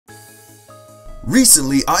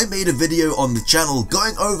Recently, I made a video on the channel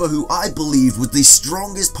going over who I believed was the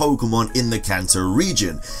strongest Pokemon in the Kanto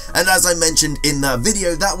region, and as I mentioned in that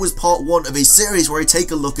video, that was part 1 of a series where I take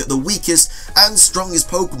a look at the weakest and strongest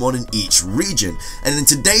Pokemon in each region. And in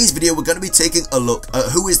today's video, we're going to be taking a look at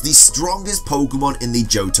who is the strongest Pokemon in the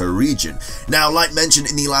Johto region. Now, like mentioned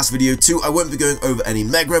in the last video too, I won't be going over any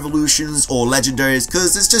Mega Evolutions or Legendaries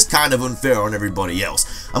because it's just kind of unfair on everybody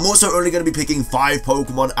else. I'm also only going to be picking 5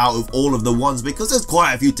 Pokemon out of all of the ones because there's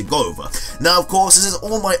quite a few to go over. Now, of course, this is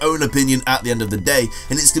all my own opinion at the end of the day,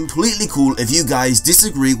 and it's completely cool if you guys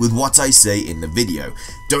disagree with what I say in the video.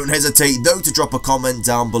 Don't hesitate though to drop a comment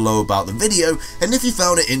down below about the video and if you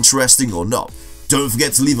found it interesting or not. Don't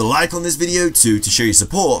forget to leave a like on this video too to show your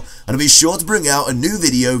support, and I'll be sure to bring out a new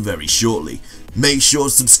video very shortly. Make sure to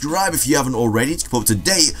subscribe if you haven't already to keep up to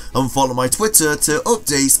date, and follow my Twitter to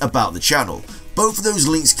updates about the channel. Both of those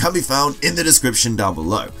links can be found in the description down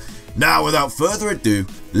below. Now, without further ado,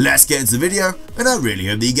 let's get into the video, and I really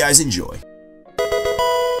hope that you guys enjoy.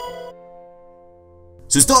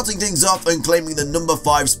 So starting things off and claiming the number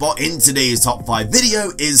 5 spot in today's top 5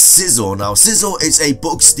 video is Scizor. Now Scizor is a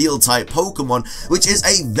Bug Steel type Pokemon, which is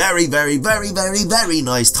a very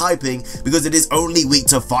nice typing because it is only weak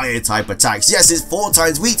to fire type attacks. Yes, it's 4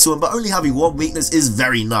 times weak to them, but only having 1 weakness is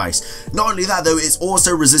very nice. Not only that though, it's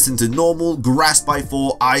also resistant to normal, grass by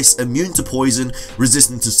 4, ice, immune to poison,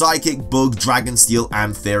 resistant to psychic, bug, dragon steel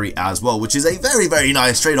and fairy as well, which is a very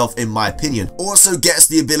nice trade-off in my opinion. Also gets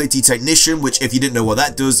the ability Technician, which if you didn't know what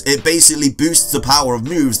that does, it basically boosts the power of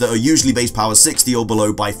moves that are usually base power 60 or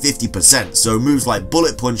below by 50%. So moves like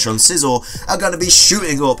Bullet Punch on Scizor are going to be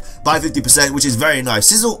shooting up by 50%, which is very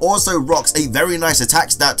nice. Scizor also rocks a very nice attack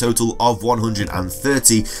stat total of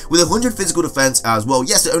 130 with 100 physical defense as well.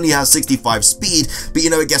 Yes, it only has 65 speed, but you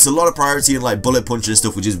know, it gets a lot of priority in like Bullet Punch and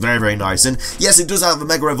stuff, which is very nice. And yes, it does have a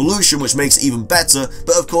Mega Evolution, which makes it even better,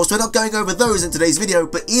 but of course we're not going over those in today's video.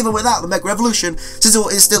 But even without the Mega Evolution,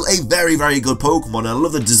 Scizor is still a very good Pokemon, and I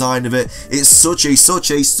love the design of it. It's such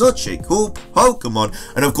a cool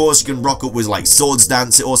Pokemon. And of course you can rock up with like Swords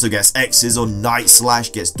Dance. It also gets X's on Night Slash,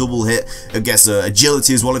 gets double hit, it gets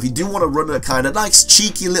agility as well. If you do want to run a kind of nice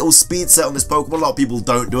cheeky little speed set on this Pokemon, a lot of people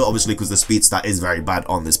don't do it obviously because the speed stat is very bad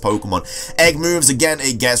on this Pokemon. Egg moves, again,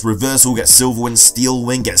 it gets Reversal, gets Silver Wind, Steel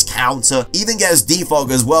Wing, gets Counter, even gets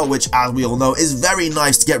Defog as well, which as we all know is very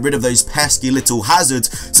nice to get rid of those pesky little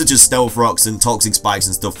hazards such as Stealth Rocks and Toxic Spikes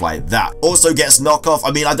and stuff like that. Also gets Knockoff.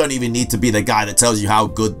 I mean, I don't even need to be the guy that tells you how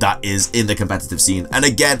good that is in the competitive scene. And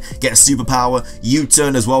again, gets Superpower,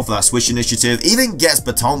 U-Turn as well for that Swish initiative, even gets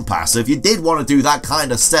Baton Pass. So if you did want to do that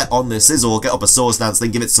kind of set on this Scizor, get up a Swords Dance,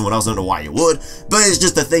 then give it to someone else, I don't know why you would, but it's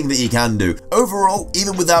just a thing that you can do. Overall,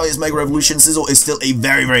 even without its Mega Evolution, Scizor is still a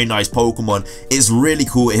very nice Pokemon. It's really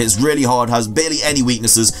cool, it hits really hard, has barely any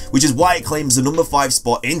weaknesses, which is why it claims the number 5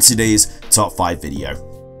 spot in today's top 5 video.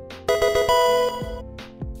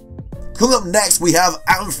 Coming up next, we have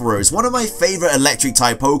Ampharos, one of my favourite electric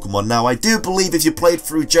type Pokemon. Now, I do believe if you played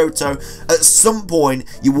through Johto, at some point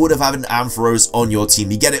you would have had an Ampharos on your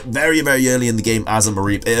team. You get it very early in the game as a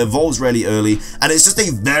Mareep. It evolves really early, and it's just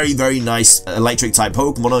a very nice electric type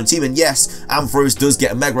Pokemon on your team. And yes, Ampharos does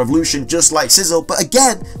get a Mega Evolution just like Scizor, but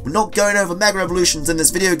again, we're not going over Mega Evolutions in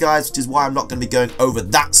this video, guys, which is why I'm not going to be going over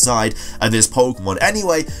that side of this Pokemon.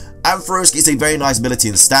 Anyway, Ampharos gets a very nice ability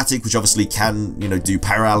in Static, which obviously can, you know, do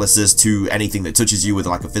paralysis to anything that touches you with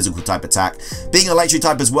like a physical type attack. Being electric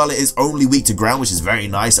type as well, it is only weak to ground, which is very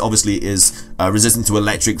nice. Obviously it is resistant to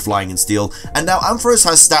electric, flying and steel. And now Ampharos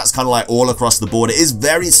has stats kind of like all across the board. It is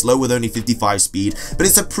very slow with only 55 speed, but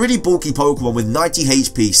it's a pretty bulky Pokemon with 90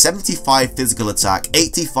 HP, 75 physical attack,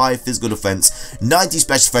 85 physical defense, 90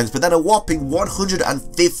 special defense, but then a whopping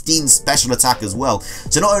 115 special attack as well.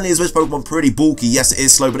 So not only is this Pokemon pretty bulky, yes it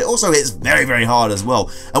is slow, but it also hits very hard as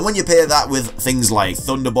well. And when you pair that with things like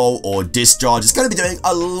Thunderbolt or Discharge, it's going to be doing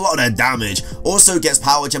a lot of damage. Also gets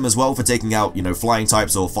Power Gem as well for taking out, you know, flying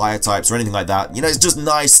types or fire types or anything like that. You know, it's just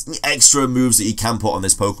nice extra moves that you can put on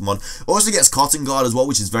this Pokemon. Also gets Cotton Guard as well,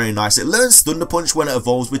 which is very nice. It learns Thunder Punch when it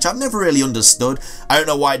evolves, which I've never really understood. I don't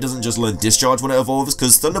know why it doesn't just learn Discharge when it evolves,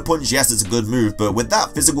 because Thunder Punch, yes, it's a good move, but with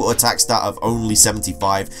that physical attack stat of only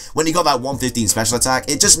 75, when you got that 115 special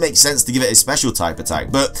attack, it just makes sense to give it a special type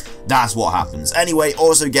attack. But that's what happens. Anyway,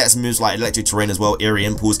 also gets moves like Electric Terrain as well, Eerie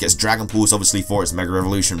Impulse, gets Dragon Pulse obviously for its Mega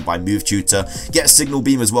Evolution by Move Tutor, gets Signal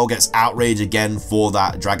Beam as well, gets Outrage again for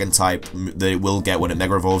that Dragon type that it will get when it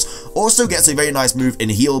Mega Evolves. Also gets a very nice move in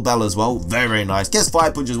Heal Bell as well, very nice. Gets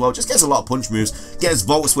Fire Punch as well, just gets a lot of punch moves. Gets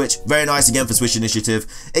Volt Switch, very nice again for Switch Initiative.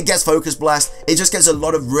 It gets Focus Blast, it just gets a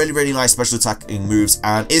lot of really nice special attacking moves,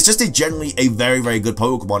 and it's just generally a very good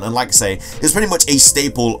Pokemon. And like I say, it's pretty much a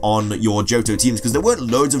staple on your Johto teams, because there weren't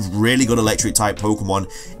loads of really good electric type Pokemon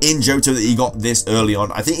in Johto that you got this early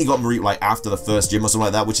on. I think you got Mareep like after the first gym or something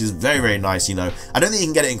like that, which is very nice, you know. I don't think you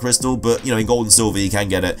can get it in Crystal, but you know, in Gold and Silver you can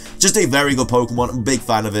get it. Just a very good Pokemon. I'm a big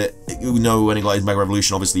fan of it. You know, when he got his Mega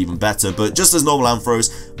Evolution, obviously even better, but just as normal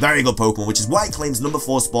Ampharos, very good Pokemon, which is why it claims number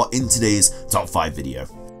 4 spot in today's top 5 video.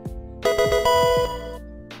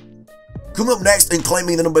 Coming up next and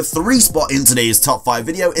claiming the number 3 spot in today's top 5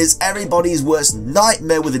 video is everybody's worst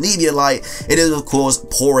nightmare with an Eviolite. It is of course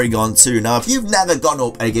Porygon 2. Now if you've never gone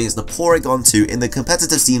up against the Porygon 2 in the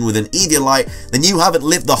competitive scene with an Eviolite, then you haven't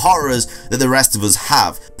lived the horrors that the rest of us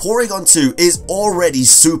have. Porygon 2 is already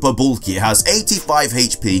super bulky. It has 85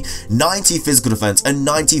 HP, 90 physical defense, and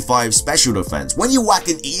 95 special defense. When you whack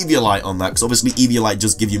an Eviolite on that, because obviously Eviolite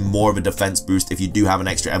just give you more of a defense boost if you do have an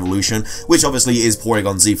extra evolution, which obviously is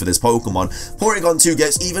Porygon Z for this Pokemon, Porygon 2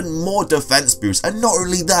 gets even more defense boost, and not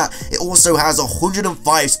only that, it also has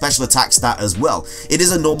 105 special attack stat as well. It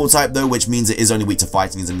is a normal type though, which means it is only weak to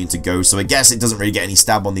fighting, is immune to ghost, so I guess it doesn't really get any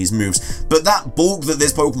stab on these moves, but that bulk that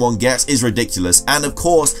this Pokemon gets is ridiculous, and of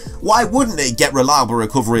course, why wouldn't it get reliable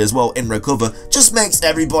recovery as well in Recover? Just makes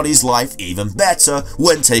everybody's life even better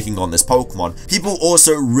when taking on this Pokemon. People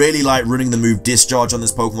also really like running the move Discharge on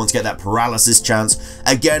this Pokemon to get that paralysis chance.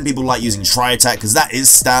 Again, people like using Tri-Attack because that is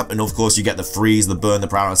stab, and of course you get the freeze, the burn, the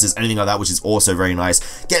paralysis, anything like that, which is also very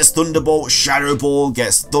nice. Gets Thunderbolt, Shadow Ball,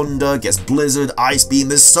 gets Thunder, gets Blizzard, Ice Beam.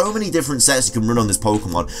 There's so many different sets you can run on this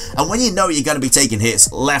Pokemon, and when you know you're going to be taking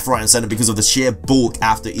hits left, right, and center because of the sheer bulk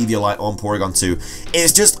after Eviolite on Porygon 2,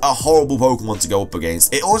 it's just a horrible Pokemon to go up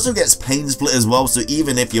against. It also gets Pain Split as well, so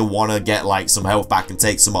even if you want to get like some health back and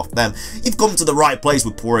take some off them, you've come to the right place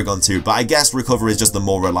with Porygon 2, but I guess Recover is just the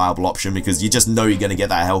more reliable option because you just know you're going to get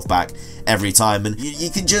that health back every time, and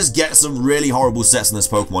you can just get some really horrible sets in this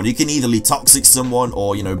Pokemon. You can either Toxic someone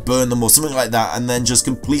or, you know, burn them or something like that, and then just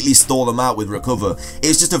completely stall them out with Recover.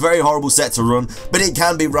 It's just a very horrible set to run, but it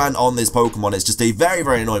can be ran on this Pokemon. It's just a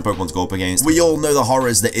very annoying Pokemon to go up against. We all know the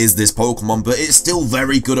horrors that is this Pokemon, but it's still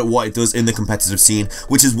very good at what it does in the competitive scene,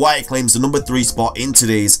 which is why it claims the number 3 spot in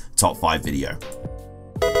today's top 5 video.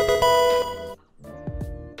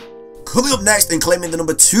 Coming up next and claiming the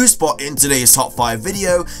number 2 spot in today's top 5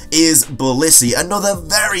 video is Blissey, another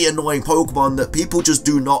very annoying Pokemon that people just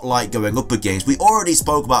do not like going up against. We already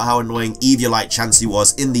spoke about how annoying Eviolite Chansey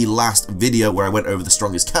was in the last video where I went over the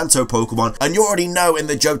strongest Kanto Pokemon, and you already know in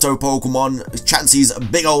the Johto Pokemon, Chansey's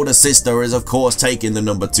big older sister is of course taking the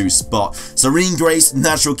number 2 spot. Serene Grace,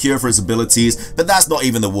 natural cure for its abilities, but that's not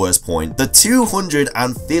even the worst point. The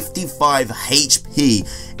 255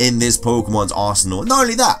 HP in this Pokemon's arsenal. Not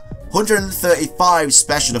only that, 135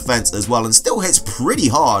 special defense as well, and still hits pretty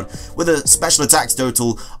hard with a special attacks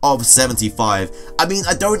total of 75. I mean,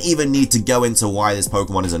 I don't even need to go into why this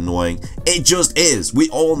Pokemon is annoying. It just is. We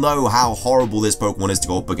all know how horrible this Pokemon is to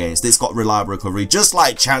go up against. It's got reliable recovery, just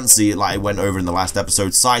like Chansey, like I went over in the last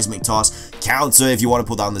episode. Seismic Toss, counter if you want to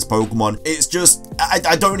put down this Pokemon. It's just,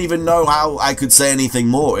 I don't even know how I could say anything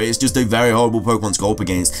more. It's just a very horrible Pokemon to go up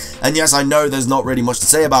against. And yes, I know there's not really much to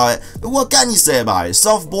say about it, but what can you say about it?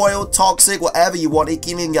 Soft boiled, toxic, whatever you want. It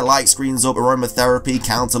can even get light screens up, aromatherapy,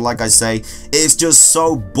 counter, like I say. It's just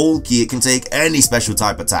so bulky, it can take any special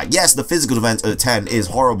type attack. Yes, the physical defense at 10 is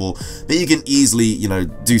horrible, but you can easily, you know,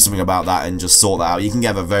 do something about that and just sort that out. You can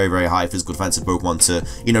get a very high physical defensive Pokemon to,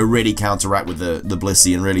 you know, really counteract with the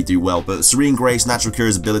Blissey and really do well. But Serene Grace, natural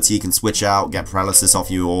cure's ability, you can switch out, get paralysis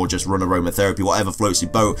off you, or just run aromatherapy, whatever floats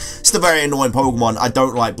your boat. It's a very annoying Pokemon. I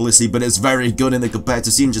don't like Blissey, but it's very good in the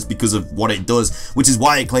competitive scene just because of what it does, which is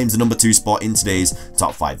why it claims the number 2 spot in today's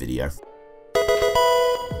top 5 video.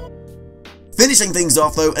 Finishing things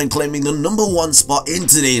off though and claiming the number 1 spot in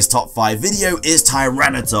today's top 5 video is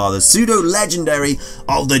Tyranitar, the pseudo-legendary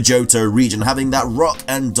of the Johto region, having that rock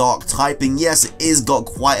and dark typing. Yes, it is got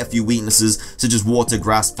quite a few weaknesses such as water,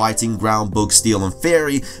 grass, fighting, ground, bug, steel and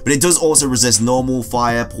fairy, but it does also resist normal,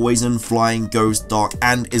 fire, poison, flying, ghost, dark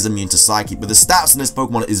and is immune to psychic. But the stats in this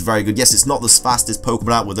Pokemon is very good. Yes, it's not the fastest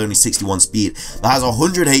Pokemon out with only 61 speed, but has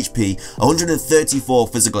 100 HP, 134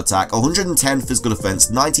 physical attack, 110 physical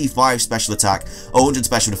defense, 95 special attack attack, 100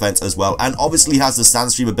 special defense as well, and obviously has the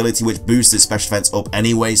Sandstream ability which boosts its special defense up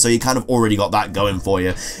anyway, so you kind of already got that going for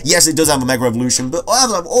you. Yes, it does have a Mega Evolution, but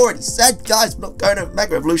as I've already said, guys, we're not going to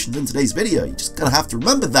Mega Evolutions in today's video. You're just gonna have to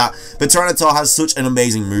remember that. But Tyranitar has such an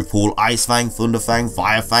amazing move pool: Ice Fang, Thunder Fang,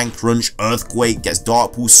 Fire Fang, Crunch, Earthquake, gets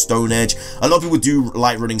Dark Pulse, Stone Edge. A lot of people do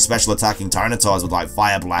like running special attacking Tyranitars with like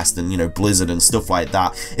Fire Blast and, you know, Blizzard and stuff like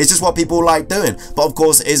that. It's just what people like doing. But of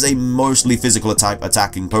course, it is a mostly physical type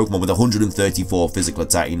attacking Pokemon with 134 physical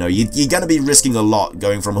attack. You know, you're gonna be risking a lot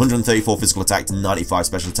going from 134 physical attack to 95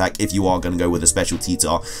 special attack if you are gonna go with a special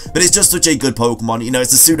T-Tar. But it's just such a good Pokemon. You know,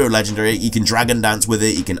 it's a pseudo legendary. You can Dragon Dance with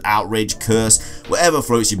it, you can Outrage, Curse, whatever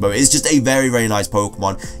floats your boat. It's just a very, very nice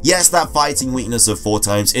Pokemon. Yes, that fighting weakness of 4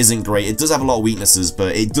 times isn't great. It does have a lot of weaknesses,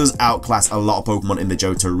 but it does outclass a lot of Pokemon in the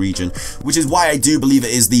Johto region, which is why I do believe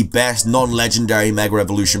it is the best non-legendary Mega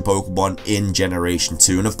Evolution Pokemon in Generation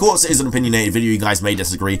 2. And of course, it is an opinionated video. You guys may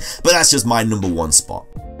disagree, but that's just my #1 spot.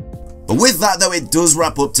 But with that though, it does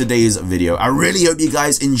wrap up today's video. I really hope you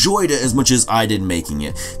guys enjoyed it as much as I did making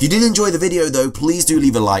it. If you did enjoy the video though, please do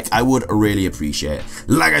leave a like. I would really appreciate it.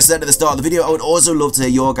 Like I said at the start of the video, I would also love to hear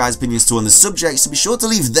your guys' opinions too on the subject, so be sure to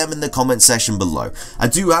leave them in the comment section below. I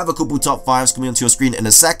do have a couple top 5s coming onto your screen in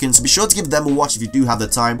a second, so be sure to give them a watch if you do have the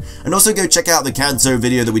time. And also go check out the Kanto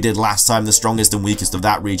video that we did last time, the strongest and weakest of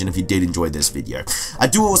that region, if you did enjoy this video. I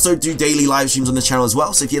do also do daily live streams on the channel as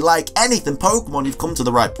well, so if you like anything Pokemon, you've come to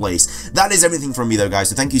the right place. That is everything from me though, guys,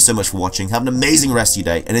 so thank you so much for watching. Have an amazing rest of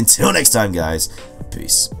your day, and until next time, guys,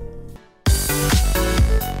 peace.